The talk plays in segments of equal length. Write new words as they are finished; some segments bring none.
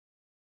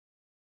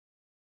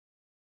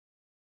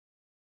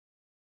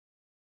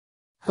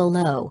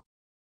Hello.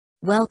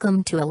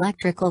 Welcome to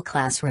Electrical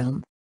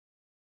Classroom.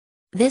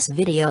 This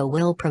video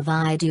will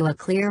provide you a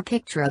clear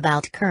picture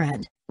about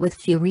current, with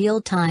few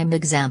real-time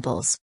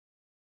examples.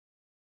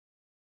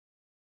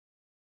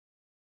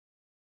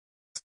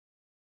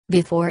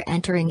 Before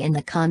entering in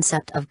the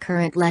concept of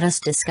current, let us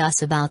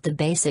discuss about the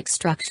basic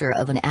structure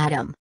of an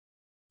atom.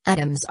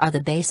 Atoms are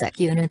the basic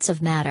units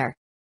of matter.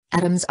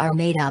 Atoms are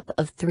made up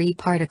of three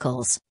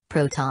particles: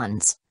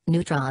 protons,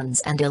 neutrons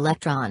and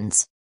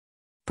electrons.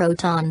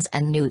 Protons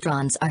and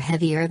neutrons are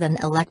heavier than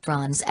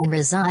electrons and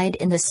reside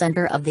in the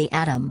center of the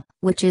atom,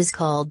 which is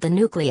called the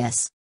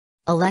nucleus.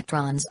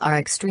 Electrons are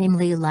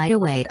extremely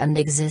lightweight and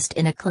exist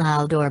in a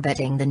cloud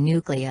orbiting the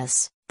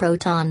nucleus.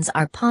 Protons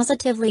are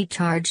positively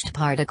charged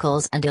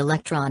particles and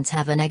electrons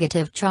have a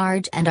negative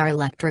charge and are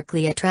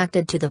electrically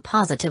attracted to the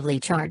positively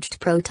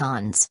charged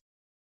protons.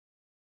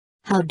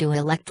 How do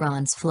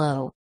electrons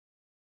flow?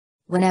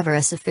 Whenever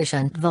a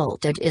sufficient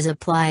voltage is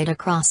applied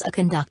across a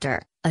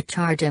conductor, a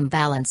charge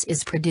imbalance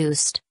is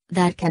produced,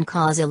 that can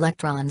cause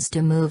electrons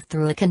to move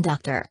through a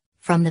conductor,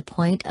 from the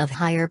point of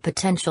higher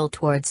potential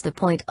towards the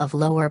point of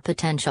lower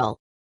potential.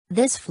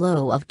 This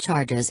flow of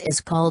charges is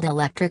called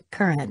electric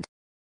current.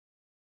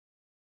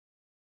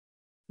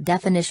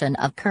 Definition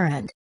of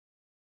current.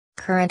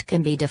 Current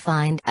can be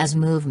defined as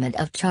movement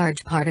of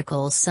charged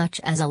particles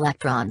such as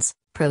electrons,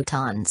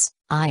 protons,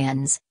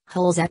 ions,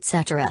 holes,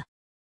 etc.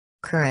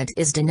 Current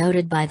is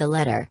denoted by the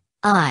letter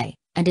I,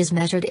 and is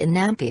measured in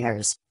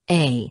amperes,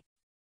 A.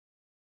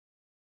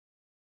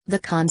 The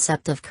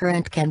concept of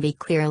current can be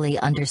clearly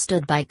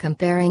understood by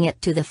comparing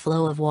it to the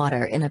flow of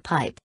water in a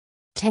pipe.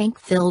 Tank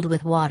filled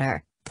with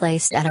water,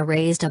 placed at a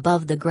raised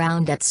above the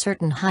ground at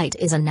certain height,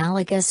 is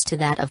analogous to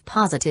that of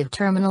positive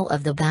terminal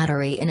of the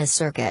battery in a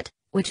circuit,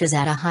 which is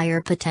at a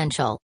higher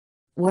potential.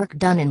 Work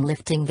done in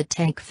lifting the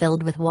tank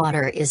filled with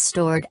water is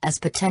stored as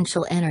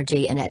potential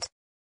energy in it.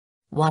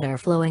 Water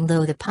flowing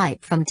through the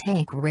pipe from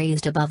tank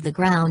raised above the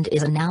ground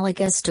is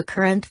analogous to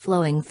current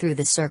flowing through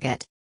the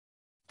circuit.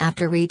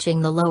 After reaching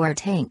the lower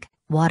tank,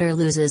 water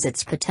loses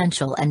its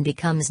potential and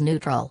becomes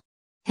neutral.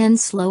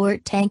 Hence, lower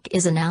tank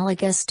is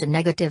analogous to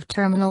negative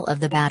terminal of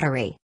the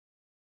battery.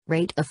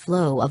 Rate of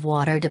flow of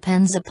water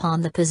depends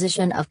upon the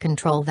position of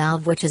control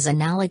valve, which is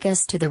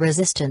analogous to the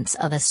resistance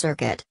of a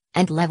circuit,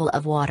 and level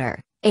of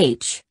water,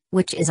 H,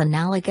 which is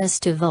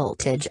analogous to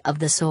voltage of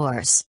the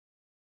source.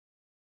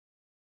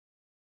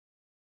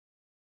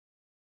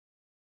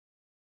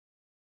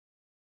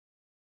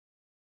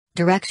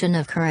 Direction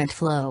of current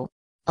flow.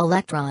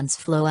 Electrons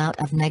flow out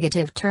of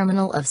negative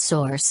terminal of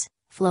source,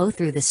 flow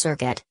through the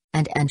circuit,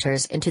 and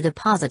enters into the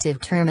positive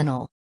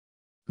terminal.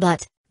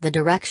 But, the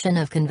direction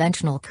of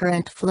conventional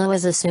current flow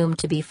is assumed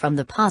to be from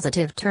the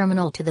positive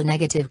terminal to the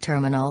negative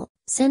terminal,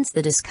 since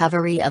the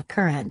discovery of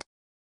current.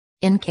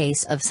 In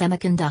case of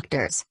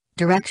semiconductors,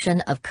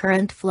 direction of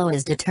current flow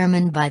is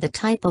determined by the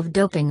type of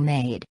doping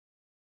made.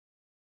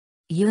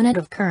 Unit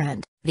of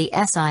current. The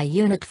SI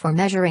unit for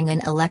measuring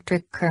an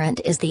electric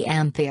current is the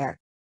ampere.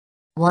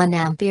 1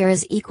 ampere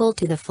is equal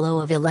to the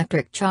flow of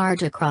electric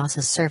charge across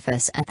a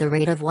surface at the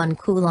rate of 1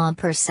 coulomb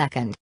per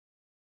second.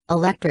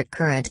 Electric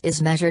current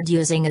is measured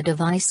using a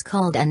device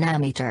called an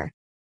ammeter.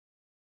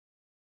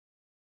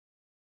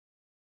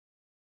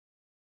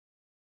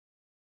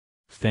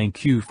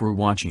 Thank you for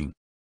watching.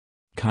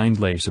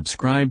 Kindly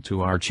subscribe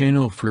to our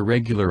channel for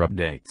regular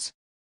updates.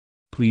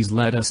 Please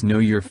let us know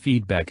your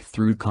feedback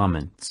through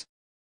comments.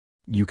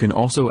 You can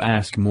also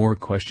ask more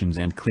questions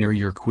and clear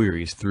your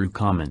queries through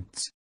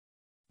comments.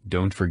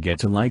 Don't forget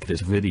to like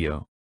this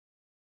video.